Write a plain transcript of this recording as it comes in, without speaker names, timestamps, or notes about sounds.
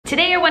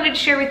Today I wanted to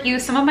share with you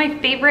some of my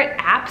favorite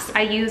apps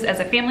I use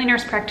as a family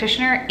nurse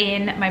practitioner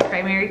in my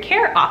primary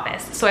care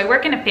office. So I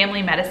work in a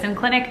family medicine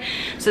clinic,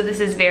 so this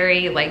is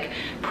very like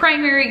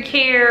primary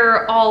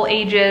care, all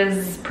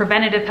ages,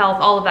 preventative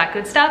health, all of that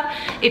good stuff.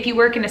 If you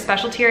work in a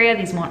specialty area,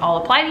 these won't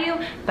all apply to you,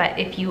 but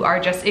if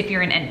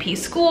you're in NP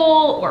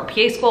school or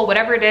PA school,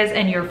 whatever it is,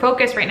 and your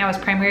focus right now is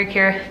primary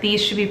care, these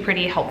should be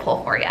pretty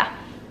helpful for you.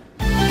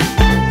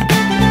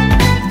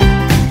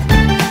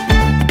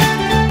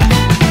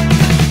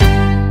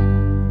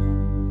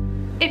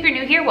 If you're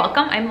new here,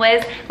 welcome. I'm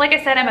Liz. Like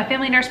I said, I'm a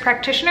family nurse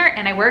practitioner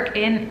and I work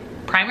in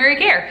primary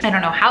care. I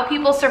don't know how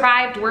people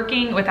survived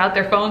working without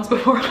their phones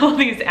before all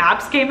these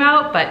apps came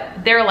out,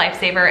 but they're a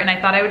lifesaver and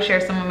I thought I would share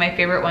some of my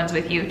favorite ones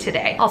with you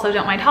today. Also,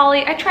 don't mind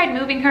Holly. I tried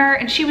moving her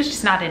and she was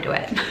just not into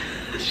it.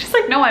 She's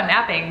like, no, I'm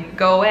napping,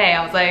 go away.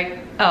 I was like,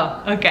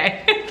 oh,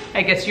 okay.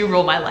 I guess you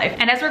rule my life.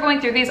 And as we're going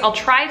through these, I'll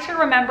try to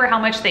remember how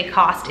much they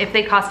cost, if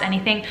they cost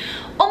anything.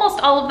 Almost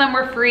all of them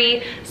were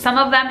free. Some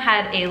of them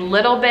had a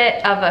little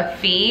bit of a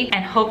fee,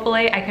 and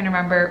hopefully I can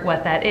remember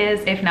what that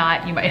is. If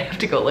not, you might have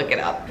to go look it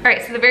up. All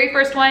right, so the very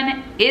first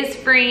one is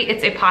free.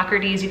 It's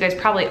Hippocrates. You guys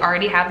probably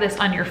already have this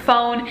on your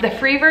phone. The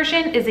free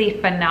version is a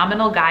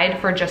phenomenal guide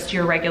for just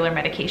your regular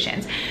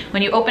medications.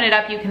 When you open it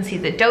up, you can see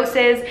the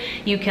doses.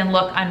 You can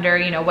look under,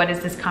 you know, what is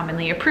this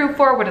commonly approved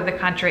for? What are the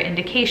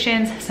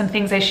contraindications? Some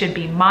things I should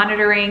be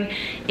monitoring.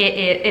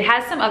 It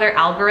has some other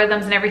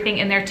algorithms and everything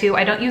in there too.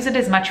 I don't use it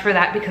as much for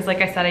that because,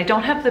 like I said, I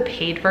don't have the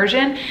paid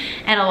version,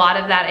 and a lot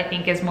of that I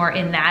think is more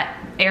in that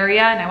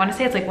area, and I want to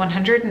say it's like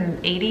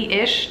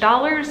 $180-ish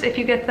if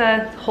you get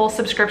the whole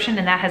subscription,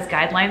 and that has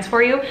guidelines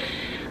for you.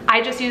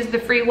 I just use the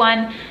free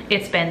one.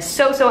 It's been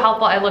so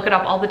helpful. I look it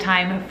up all the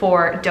time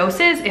for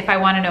doses if I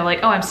want to know, like,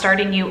 oh, I'm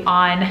starting you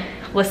on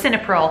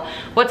lisinopril,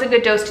 what's a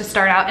good dose to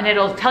start out, and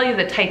it'll tell you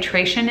the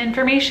titration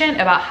information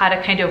about how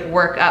to kind of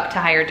work up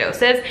to higher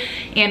doses.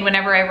 And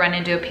whenever I run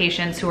into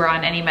patients who are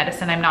on any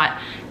medicine I'm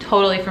not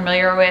totally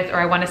familiar with, or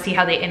I want to see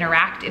how they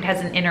interact, it has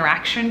an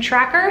interaction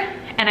tracker,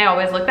 and I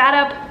always look that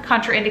up,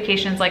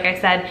 contraindications like I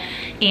said,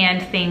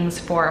 and things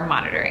for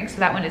monitoring. So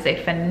that one is a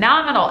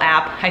phenomenal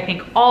app. I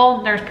think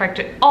all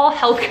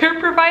healthcare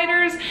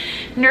providers,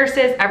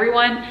 nurses,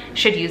 everyone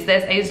should use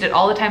this. I used it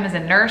all the time as a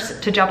nurse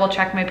to double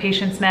check my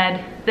patient's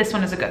med. This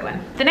one is a good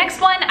one. The next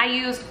one I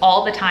use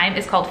all the time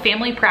is called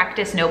Family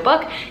Practice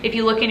Notebook. If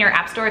you look in your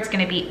app store, it's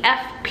gonna be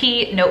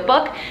FP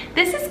Notebook.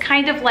 This is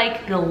kind of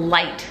like the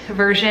light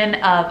version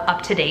of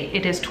UpToDate.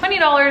 It is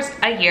 $20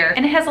 a year,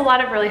 and it has a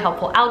lot of really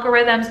helpful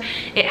algorithms.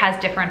 It has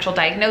differential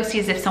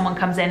diagnoses. If someone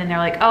comes in and they're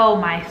like, oh,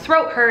 my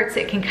throat hurts,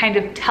 it can kind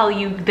of tell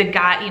you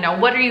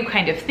what are you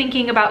kind of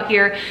thinking about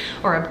here,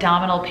 or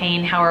abdominal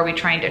pain, how are we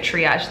trying to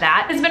triage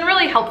that? It's been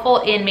really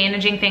helpful in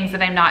managing things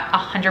that I'm not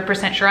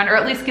 100% sure on, or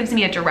at least gives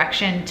me a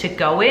direction to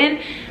go in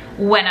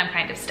when I'm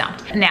kind of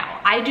stumped. Now,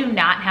 I do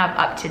not have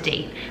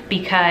UpToDate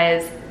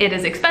because it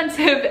is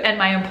expensive and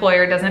my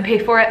employer doesn't pay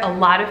for it. A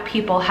lot of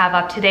people have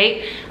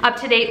UpToDate.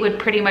 UpToDate would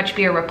pretty much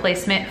be a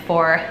replacement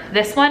for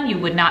this one. You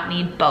would not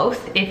need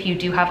both if you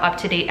do have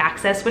UpToDate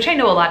access, which I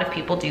know a lot of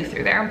people do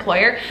through their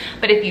employer.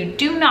 But if you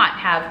do not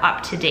have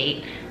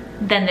UpToDate,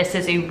 then this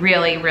is a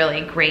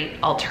really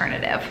great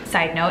alternative.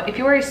 Side note, if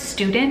you are a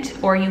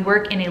student or you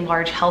work in a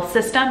large health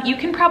system, you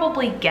can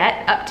probably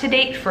get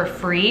UpToDate for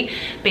free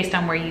based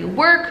on where you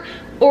work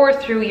or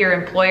through your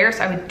employer,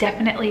 so I would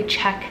definitely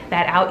check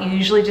that out. You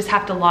usually just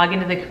have to log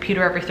into the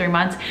computer every 3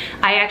 months.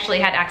 I actually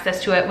had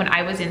access to it when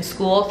I was in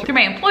school through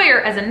my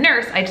employer as a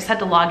nurse. I just had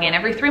to log in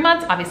every 3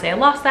 months. Obviously I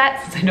lost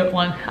that since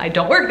I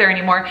don't work there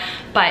anymore.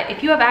 But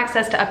if you have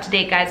access to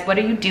UpToDate, guys, what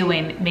are you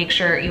doing? Make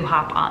sure you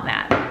hop on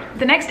that.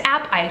 The next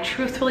app, I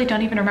truthfully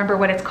don't even remember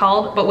what it's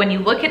called, but when you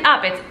look it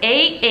up, it's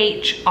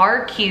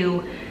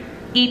AHRQEPSS.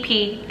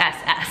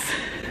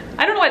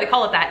 I don't know why they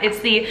call it that. It's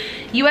the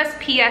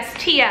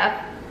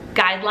USPSTF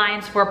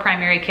guidelines for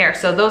primary care.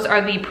 So those are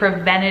the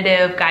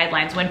preventative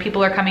guidelines. When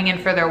people are coming in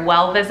for their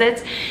well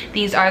visits,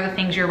 these are the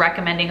things you're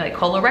recommending, like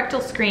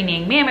colorectal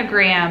screening,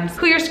 mammograms,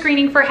 who you're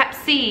screening for Hep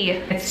C.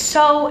 It's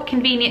so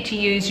convenient to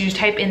use. You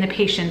type in the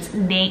patient's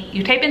name,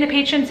 you type in the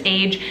patient's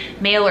age,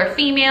 male or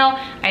female.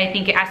 I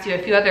think it asks you a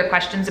few other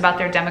questions about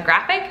their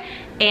demographic,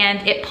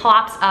 and it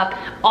plops up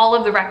all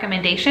of the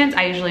recommendations.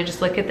 I usually just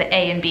look at the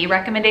A and B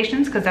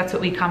recommendations because that's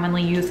what we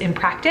commonly use in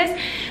practice.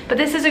 But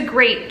this is a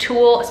great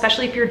tool,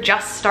 especially if you're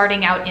just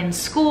starting out in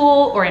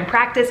school or in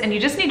practice and you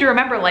just need to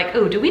remember, like,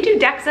 oh, do we do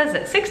DEXAs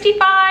at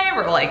 65,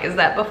 or like, is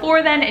that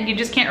before then? And you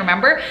just can't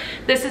remember.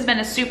 This has been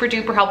a super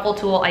duper helpful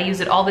tool. I use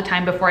it all the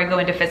time before I go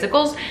into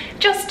physicals,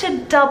 just to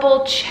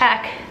double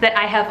check that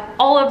I have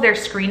all of their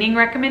screening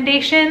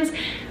recommendations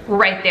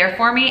right there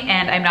for me,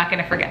 and I'm not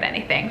gonna forget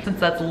anything, since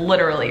that's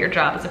literally your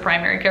job as a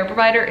primary care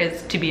provider,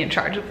 is to be in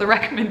charge of the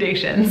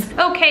recommendations.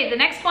 Okay, the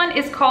next one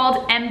is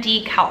called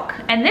MD Calc,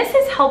 and this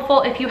is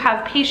helpful if you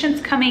have patients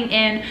coming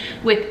in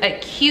with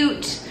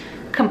acute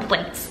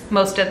complaints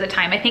most of the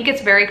time. I think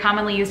it's very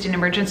commonly used in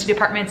emergency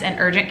departments and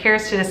urgent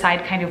cares to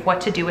decide kind of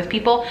what to do with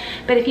people.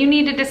 But if you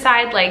need to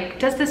decide, like,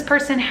 does this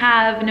person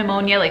have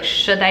pneumonia? Like,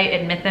 should I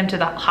admit them to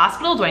the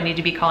hospital? Do I need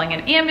to be calling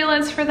an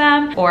ambulance for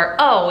them? Or,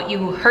 oh,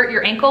 you hurt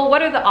your ankle.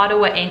 What are the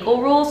Ottawa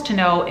ankle rules to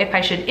know if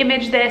I should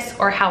image this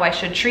or how I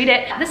should treat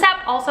it? This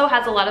app also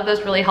has a lot of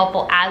those really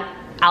helpful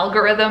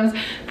algorithms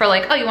for,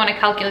 like, oh, you want to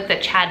calculate the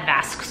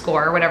CHAD-VASc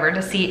score or whatever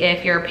to see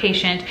if your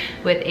patient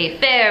with a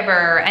fib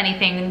or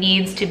anything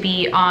needs to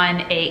be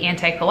on a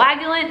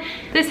anticoagulant.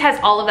 This has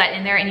all of that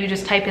in there, and you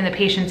just type in the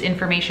patient's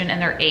information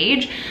and their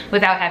age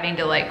without having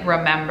to, like,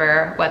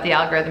 remember what the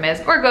algorithm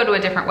is or go to a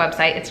different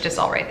website. It's just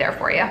all right there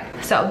for you.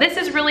 So this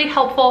is really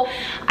helpful.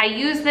 I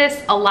use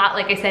this a lot,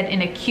 like I said,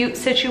 in acute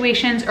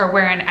situations or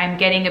where I'm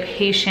getting a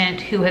patient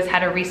who has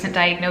had a recent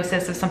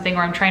diagnosis of something,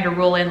 or I'm trying to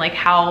rule in, like,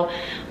 how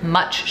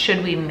much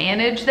should we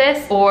manage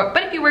this?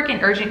 But if you work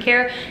in urgent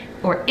care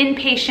or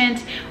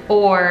inpatient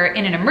or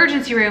in an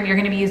emergency room, you're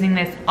gonna be using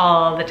this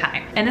all the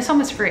time. And this one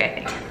was free, I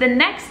think. The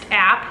next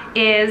app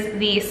is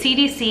the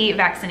CDC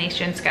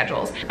vaccination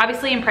schedules.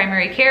 Obviously in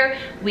primary care,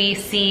 we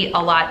see a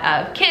lot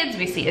of kids,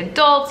 we see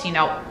adults, you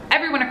know,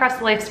 everyone across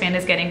the lifespan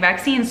is getting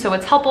vaccines. So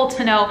it's helpful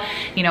to know,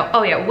 you know,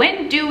 oh yeah,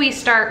 when do we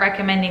start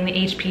recommending the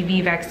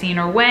HPV vaccine,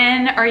 or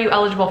when are you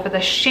eligible for the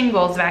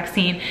shingles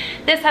vaccine?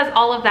 This has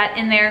all of that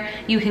in there.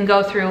 You can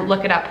go through,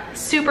 look it up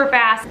super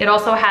fast. It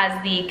also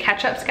has the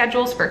catch-up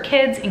schedules for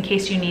kids in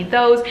case you need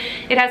those.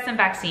 It has some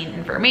vaccine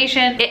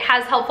information. It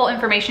has helpful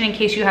information in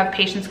case you have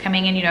patients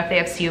coming in, you know, if they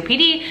have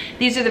COPD,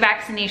 these are the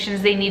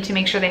vaccinations they need to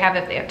make sure they have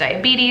if they have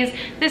diabetes.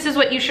 This is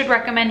what you should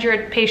recommend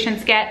your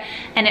patients get.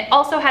 And it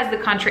also has the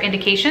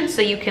contraindications,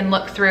 so you can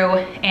look through,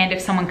 and if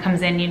someone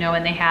comes in, you know,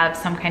 and they have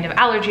some kind of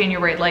allergy and you're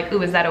worried, like,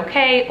 ooh, is that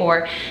okay?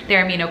 Or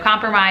they're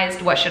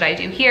immunocompromised, what should I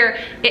do here?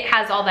 It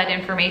has all that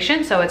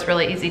information, so it's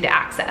really easy to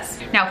access.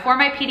 Now, for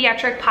my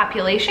pediatric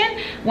population,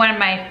 one of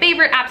my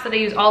favorite apps that I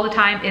use all the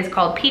time is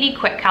called PD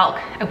Quick Calc.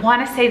 I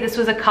wanna say this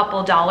was a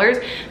couple dollars,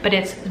 but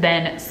it's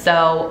been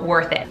so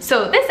worth it.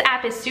 So this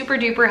app is super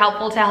duper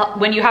helpful to help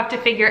when you have to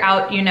figure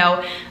out, you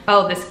know,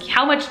 oh,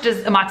 how much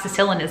does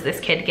amoxicillin is this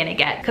kid gonna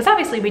get? Because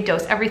obviously we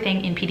dose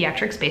everything in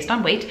pediatrics based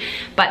on weight,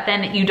 but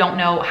then you don't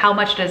know how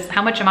much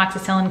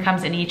amoxicillin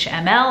comes in each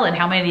ml and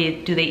how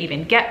many do they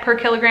even get per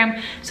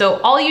kilogram. So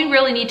all you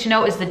really need to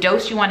know is the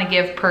dose you wanna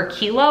give per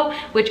kilo,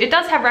 which it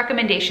does have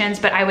recommendations,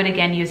 but I would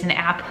again use an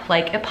app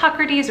like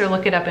Hippocrates or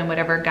look it up in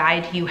whatever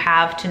guide you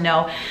have to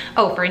know,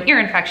 oh, for an ear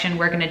infection,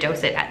 we're gonna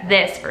dose it at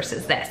this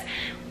versus this.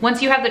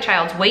 Once you have the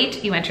child's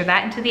weight, you enter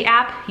that into the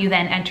app, you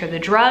then enter the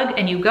drug,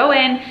 and you go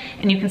in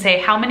and you can say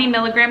how many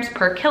milligrams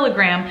per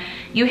kilogram.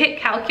 You hit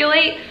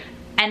calculate,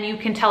 and you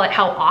can tell it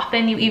how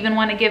often you even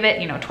want to give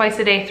it, you know, twice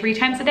a day, 3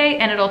 times a day,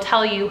 and it'll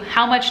tell you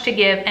how much to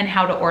give and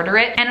how to order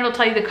it. And it'll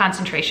tell you the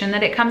concentration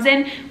that it comes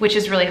in, which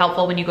is really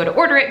helpful when you go to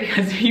order it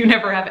because you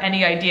never have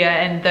any idea.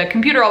 And the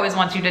computer always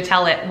wants you to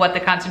tell it what the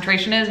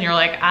concentration is. And you're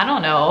like, I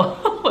don't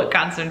know what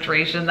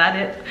concentration that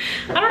is.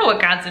 I don't know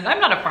what concentration, I'm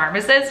not a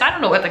pharmacist. I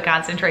don't know what the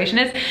concentration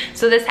is.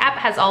 So this app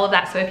has all of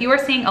that. So if you are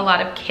seeing a lot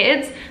of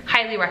kids,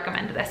 highly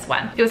recommend this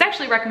one. It was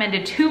actually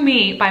recommended to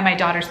me by my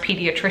daughter's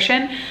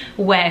pediatrician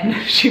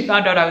when she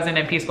found out I was in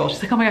NP school.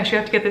 She's like, oh my gosh, you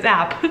have to get this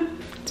app.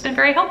 It's been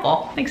very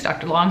helpful. Thanks,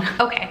 Dr. Long.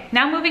 Okay,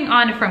 now moving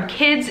on from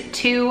kids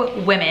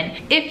to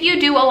women. If you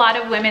do a lot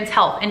of women's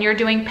health and you're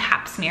doing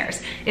pap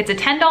smears, it's a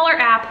 $10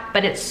 app,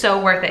 but it's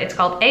so worth it. It's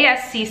called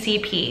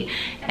ASCCP.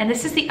 And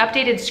this is the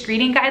updated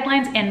screening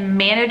guidelines and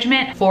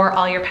management for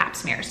all your pap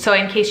smears. So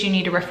in case you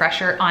need a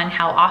refresher on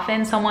how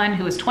often someone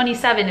who is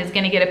 27 is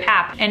gonna get a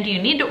pap, and do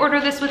you need to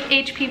order this with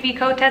HPV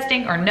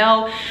co-testing or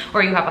no?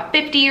 Or you have a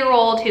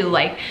 50-year-old who,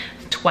 like,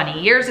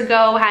 20 years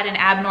ago had an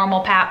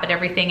abnormal pap, but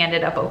everything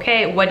ended up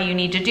okay. What do you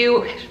need to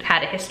do?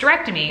 Had a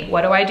hysterectomy.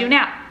 What do I do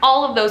now?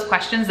 All of those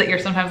questions that you're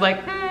sometimes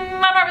like, I'm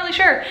not really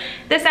sure.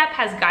 This app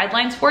has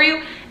guidelines for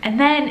you. And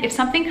then if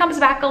something comes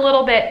back a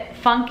little bit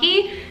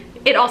funky,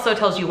 it also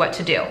tells you what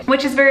to do,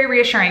 which is very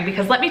reassuring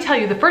because let me tell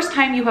you, the first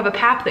time you have a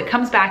pap that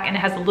comes back and it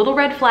has a little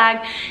red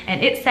flag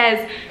and it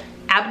says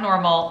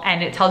abnormal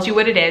and it tells you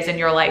what it is and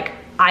you're like,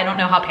 I don't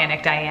know how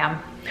panicked I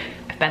am.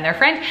 I've been there,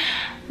 friend.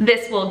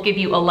 This will give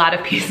you a lot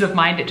of peace of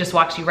mind. It just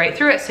walks you right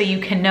through it so you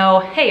can know,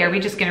 hey, are we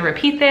just gonna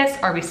repeat this?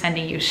 Are we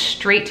sending you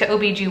straight to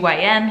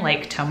OBGYN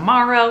like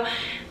tomorrow?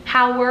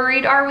 How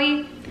worried are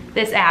we?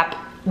 This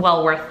app,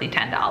 well worth the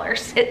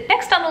 $10.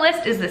 Next on the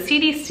list is the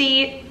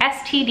CDC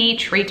STD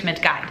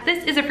treatment guide.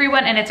 This is a free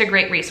one and it's a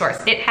great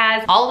resource. It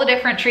has all the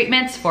different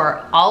treatments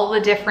for all the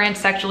different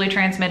sexually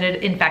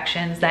transmitted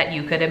infections that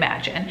you could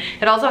imagine.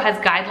 It also has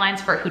guidelines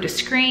for who to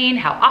screen,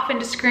 how often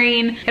to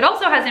screen. It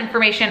also has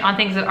information on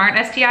things that aren't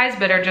STIs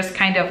but are just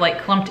kind of like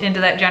clumped into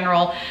that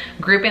general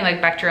grouping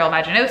like bacterial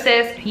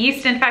vaginosis,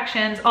 yeast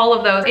infections, all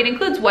of those. It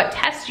includes what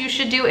tests you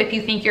should do if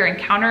you think you're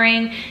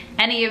encountering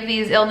any of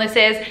these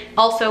illnesses,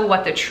 also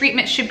what the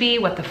treatment should be,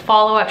 what the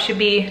follow-up should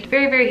be.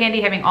 Very, very handy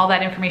having all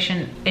that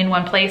information in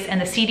one place, and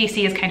the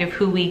CDC is kind of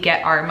who we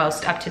get our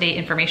most up-to-date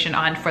information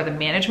on for the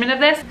management of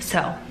this.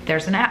 So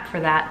there's an app for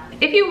that.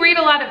 If you read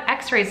a lot of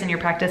x-rays in your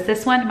practice,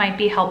 this one might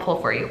be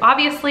helpful for you.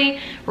 Obviously,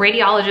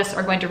 radiologists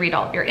are going to read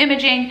all of your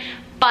imaging,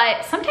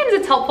 but sometimes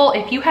it's helpful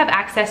if you have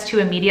access to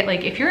immediate,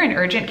 like if you're in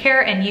urgent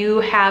care and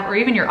you have, or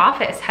even your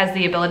office has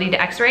the ability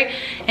to x-ray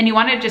and you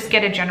wanna just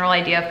get a general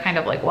idea of kind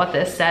of like what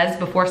this says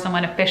before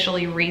someone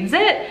officially reads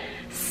it,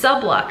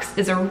 Sublux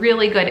is a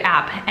really good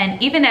app.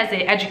 And even as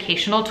an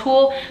educational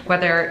tool,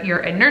 whether you're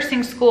in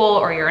nursing school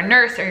or you're a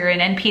nurse or you're in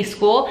NP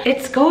school,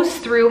 it goes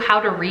through how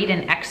to read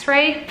an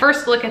x-ray.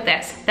 First look at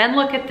this, then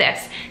look at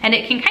this. And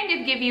it can kind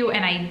of give you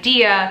an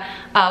idea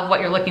of what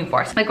you're looking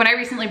for. So like when I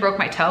recently broke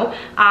my toe,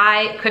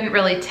 I couldn't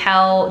really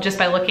tell just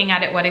by looking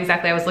at it what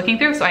exactly I was looking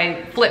through. So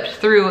I flipped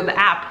through the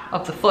app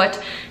of the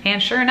foot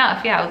and sure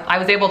enough, yeah, I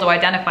was able to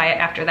identify it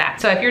after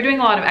that. So if you're doing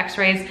a lot of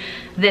x-rays,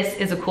 this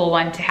is a cool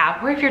one to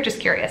have. Or if you're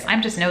just curious,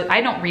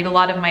 I don't read a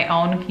lot of my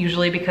own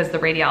usually because the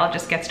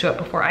radiologist gets to it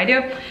before I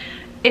do.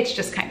 It's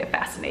just kind of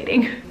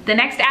fascinating. The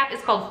next app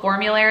is called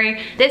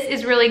Formulary. This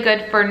is really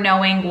good for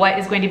knowing what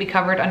is going to be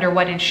covered under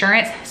what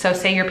insurance. So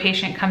say your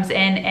patient comes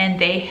in and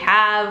they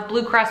have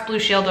Blue Cross Blue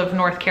Shield of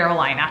North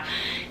Carolina.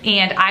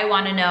 And I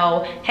wanna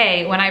know,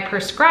 hey, when I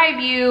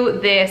prescribe you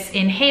this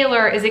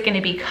inhaler, is it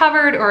gonna be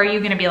covered or are you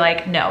gonna be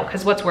like, no?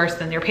 Because what's worse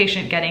than your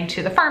patient getting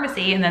to the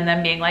pharmacy and then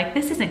them being like,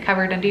 this isn't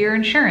covered under your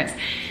insurance.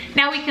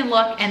 Now we can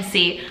look and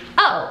see,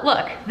 oh,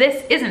 look,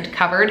 this isn't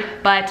covered,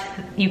 but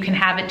you can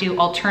have it do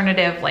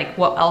alternative, like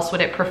what else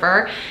would it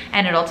prefer?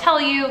 And it'll tell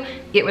you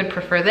it would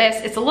prefer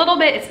this. It's a little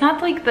bit, it's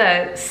not like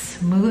the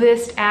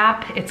smoothest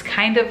app. It's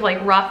kind of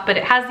like rough, but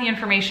it has the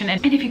information.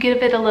 And if you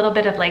give it a little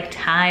bit of like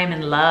time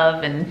and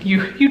love and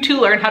you two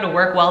learn how to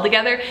work well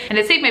together. And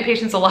it saved my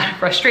patients a lot of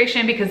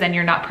frustration because then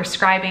you're not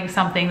prescribing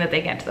something that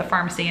they get to the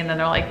pharmacy and then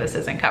they're like, this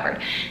isn't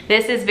covered.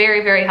 This is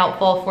very, very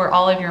helpful for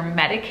all of your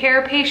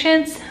Medicare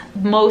patients,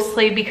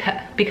 mostly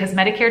because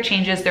Medicare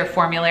changes their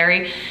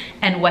formulary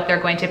and what they're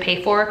going to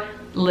pay for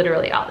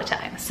literally all the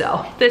time.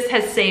 So this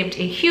has saved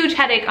a huge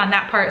headache on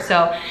that part.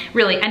 So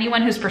really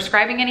anyone who's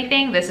prescribing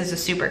anything, this is a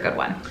super good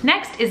one.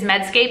 Next is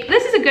Medscape.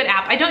 This is a good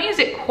app. I don't use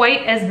it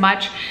quite as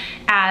much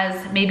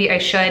as maybe I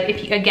should.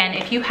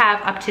 If you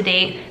have up to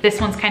date,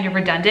 this one's kind of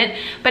redundant,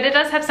 but it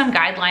does have some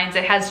guidelines.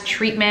 It has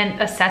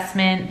treatment,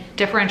 assessment,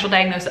 differential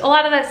diagnosis, a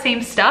lot of that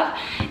same stuff.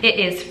 It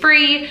is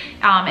free. It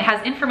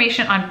has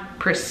information on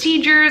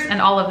procedures and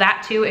all of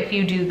that too if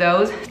you do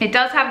those. It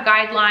does have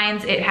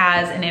guidelines. It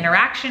has an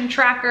interaction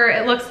tracker.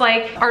 It looks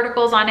like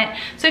articles on it.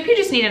 So if you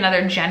just need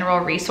another general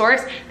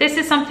resource, this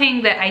is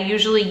something that I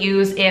usually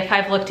use if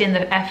I've looked in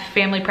the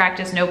Family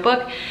Practice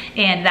notebook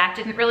and that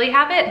didn't really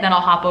have it, then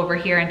I'll hop over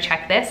here and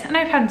check this, and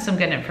I've had some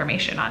good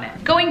information on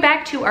it. Going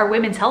back to our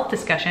women's health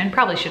discussion,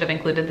 probably should have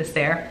included this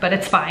there, but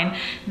it's fine.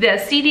 The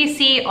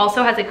CDC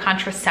also has a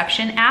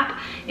contraception app.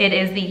 It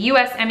is the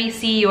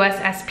USMEC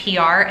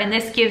USSPR, and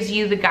this gives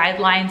you the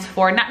guidelines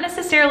for not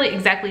necessarily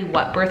exactly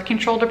what birth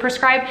control to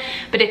prescribe,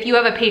 but if you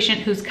have a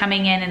patient who's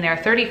coming in and they're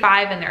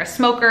 35 and they're a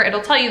smoker,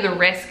 it'll tell you the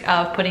risk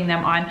of putting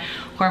them on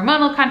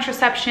hormonal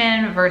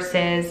contraception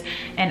versus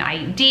an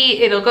IUD.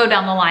 It'll go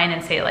down the line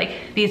and say like,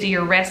 these are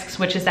your risks,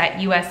 which is that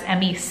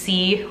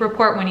USMEC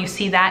report. When you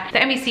see that, the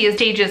MEC is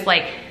stages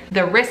like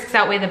the risks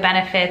outweigh the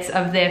benefits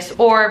of this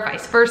or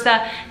vice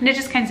versa. And it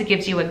just kind of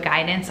gives you a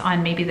guidance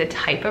on maybe the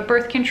type of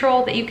birth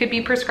control that you could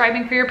be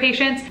prescribing for your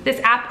patients. This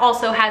app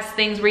also has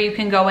things where you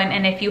can go in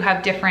and if you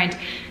have different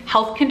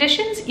health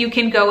conditions, you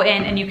can go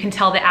in and you can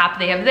tell the app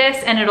they have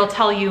this and it'll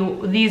tell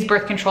you these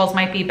birth controls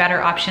might be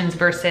better options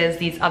versus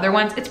these other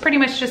ones. It's pretty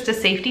much just a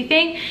safety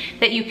thing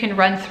that you can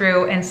run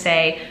through and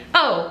say,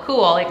 oh,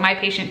 cool, like my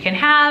patient can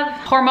have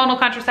hormonal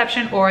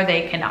contraception or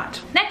they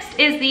cannot. Next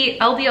is the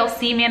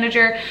LDLC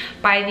Manager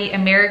by the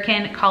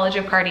American College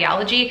of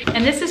Cardiology.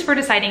 And this is for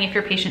deciding if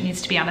your patient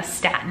needs to be on a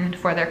statin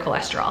for their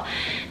cholesterol.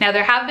 Now,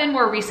 there have been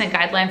more recent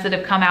guidelines that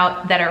have come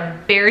out that are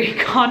very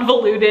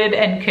convoluted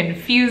and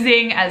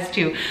confusing as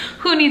to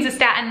who needs a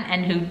statin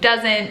and who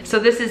doesn't. So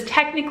this is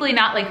technically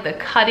not like the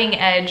cutting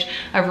edge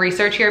of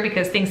research here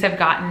because things have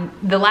gotten,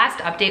 the last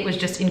update was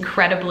just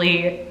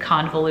incredibly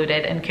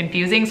convoluted and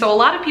confusing. So a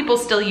lot of people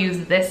still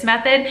use this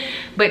method,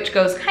 which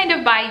goes kind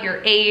of by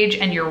your age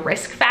and your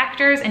risk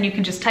factors. And you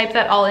can just type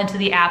that all into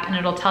the app and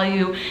it'll tell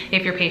you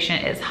if your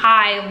patient is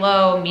high,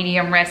 low,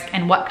 medium risk,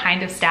 and what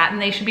kind of statin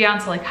they should be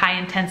on. So like high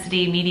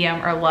intensity,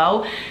 medium, or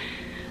low.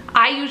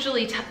 I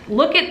usually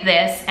look at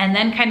this and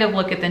then kind of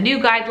look at the new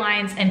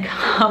guidelines and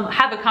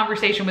have a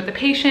conversation with the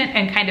patient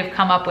and kind of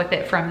come up with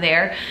it from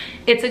there.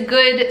 It's a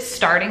good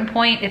starting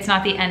point. It's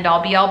not the end all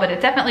be all, but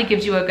it definitely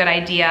gives you a good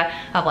idea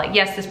of like,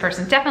 yes, this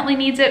person definitely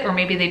needs it, or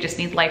maybe they just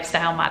need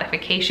lifestyle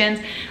modifications.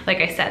 Like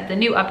I said, the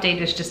new update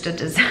is just a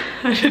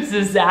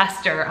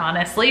disaster,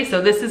 honestly.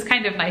 So this is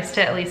kind of nice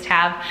to at least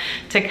have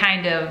to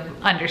kind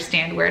of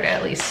understand where to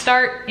at least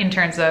start in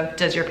terms of,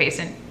 does your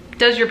patient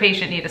does your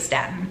patient need a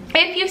statin?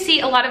 If you see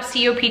a lot of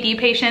COPD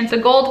patients, the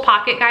Gold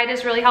Pocket Guide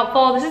is really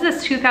helpful. This is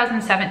this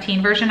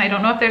 2017 version. I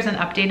don't know if there's an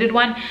updated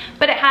one,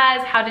 but it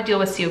has how to deal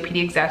with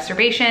COPD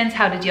exacerbations,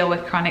 how to deal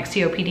with chronic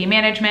COPD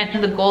management.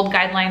 The Gold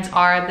guidelines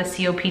are the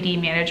COPD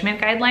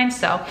management guidelines,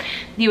 so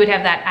you would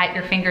have that at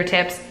your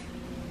fingertips.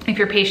 If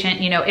your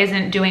patient,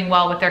 isn't doing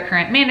well with their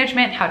current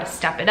management, how to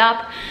step it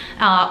up,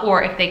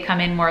 or if they come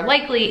in more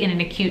likely in an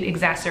acute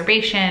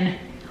exacerbation,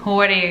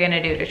 what are you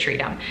gonna do to treat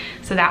them?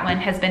 So that one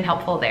has been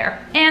helpful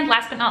there. And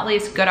last but not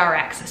least,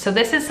 GoodRx. So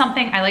this is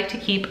something I like to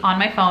keep on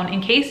my phone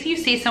in case you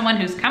see someone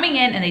who's coming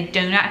in and they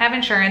do not have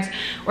insurance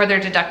or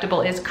their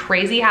deductible is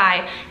crazy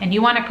high and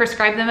you wanna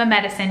prescribe them a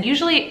medicine.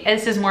 Usually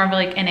this is more of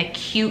like an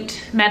acute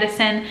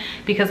medicine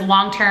because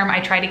long-term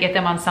I try to get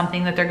them on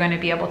something that they're gonna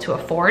be able to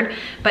afford.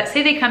 But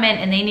say they come in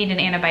and they need an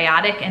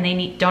antibiotic and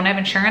they don't have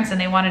insurance and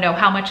they wanna know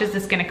how much is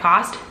this gonna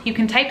cost, you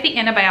can type the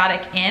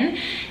antibiotic in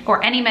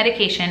or any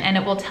medication and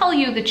it will tell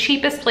you the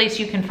cheapest place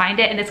you can find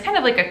it, and it's kind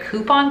of like a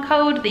coupon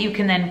code that you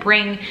can then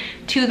bring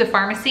to the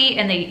pharmacy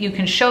and you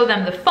can show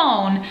them the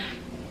phone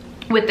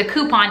with the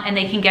coupon and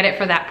they can get it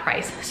for that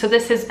price. So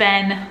this has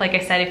been, like I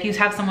said, if you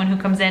have someone who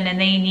comes in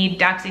and they need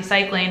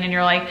doxycycline and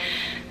you're like,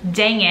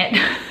 dang it,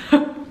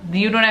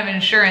 you don't have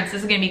insurance,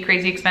 this is gonna be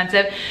crazy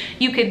expensive,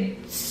 you could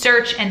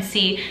search and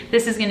see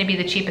this is gonna be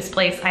the cheapest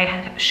place.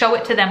 I show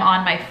it to them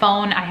on my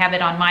phone. I have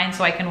it on mine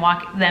so I can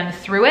walk them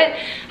through it,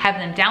 have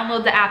them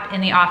download the app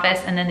in the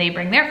office, and then they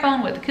bring their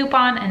phone with the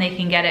coupon and they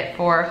can get it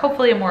for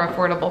hopefully a more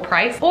affordable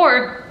price.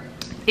 Or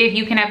if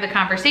you can have the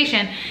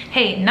conversation,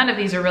 hey, none of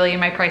these are really in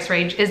my price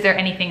range. Is there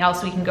anything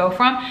else we can go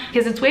from?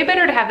 Because it's way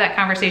better to have that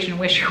conversation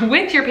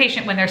with your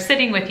patient when they're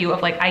sitting with you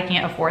of like, I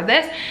can't afford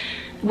this,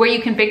 where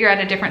you can figure out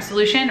a different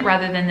solution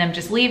rather than them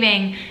just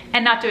leaving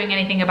and not doing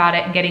anything about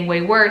it and getting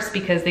way worse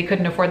because they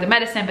couldn't afford the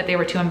medicine, but they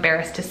were too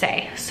embarrassed to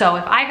say. So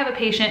if I have a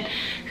patient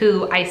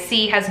who I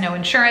see has no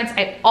insurance,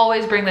 I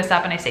always bring this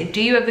up and I say,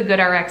 do you have the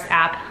GoodRx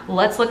app?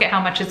 Let's look at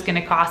how much it's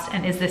gonna cost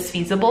and is this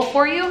feasible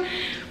for you?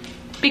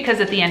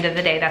 Because at the end of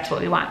the day, that's what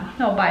we want.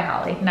 Oh, bye,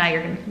 Holly.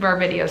 Now our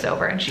video's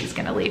over and she's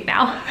gonna leave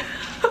now.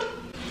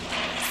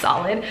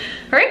 Solid.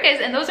 All right, guys,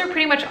 and those are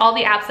pretty much all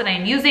the apps that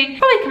I'm using.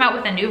 Probably come out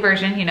with a new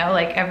version,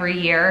 like every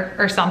year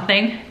or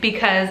something,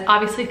 because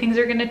obviously things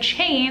are gonna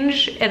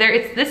change.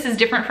 This is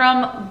different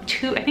from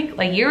I think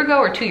a year ago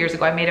or 2 years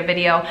ago, I made a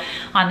video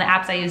on the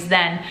apps I used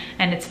then,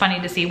 and it's funny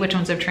to see which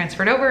ones have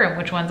transferred over and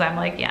which ones I'm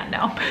like, yeah,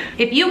 no.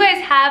 If you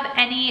guys have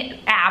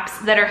any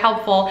apps that are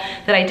helpful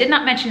that I did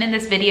not mention in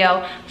this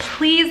video,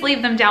 please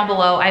leave them down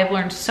below. I have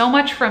learned so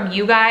much from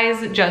you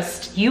guys.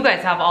 You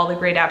guys have all the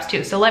great apps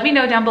too. So let me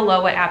know down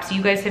below what apps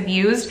you guys have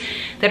used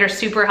that are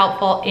super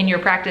helpful in your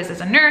practice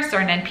as a nurse or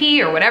an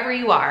NP or whatever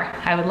you are.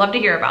 I would love to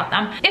hear about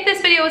them. If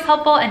this video was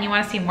helpful and you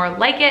want to see more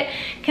like it,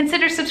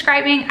 consider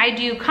subscribing. I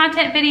do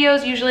content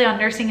videos usually on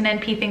nursing and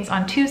NP things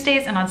on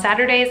Tuesdays, and on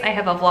Saturdays I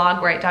have a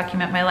vlog where I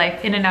document my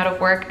life in and out of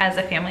work as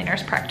a family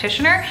nurse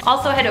practitioner.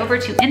 Also head over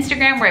to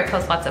Instagram where I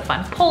post lots of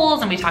fun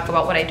polls and we talk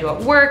about what I do at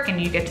work and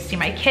you get to see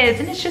my kids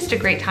and it's just a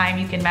great time.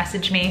 You can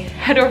message me,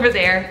 head over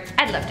there.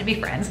 I'd love to be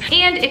friends.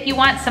 And if you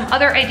want some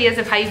other ideas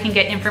of how you can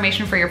get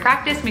information for your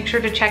practice, make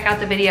sure to check out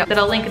the video that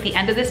I'll link at the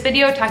end of this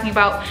video talking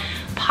about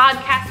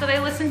podcasts that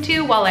I listen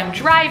to while I'm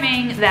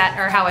driving that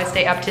are how I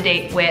stay up to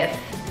date with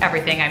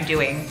everything I'm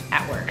doing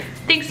at work.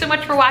 Thanks so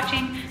much for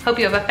watching. Hope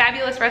you have a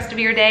fabulous rest of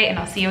your day and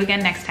I'll see you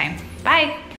again next time. Bye.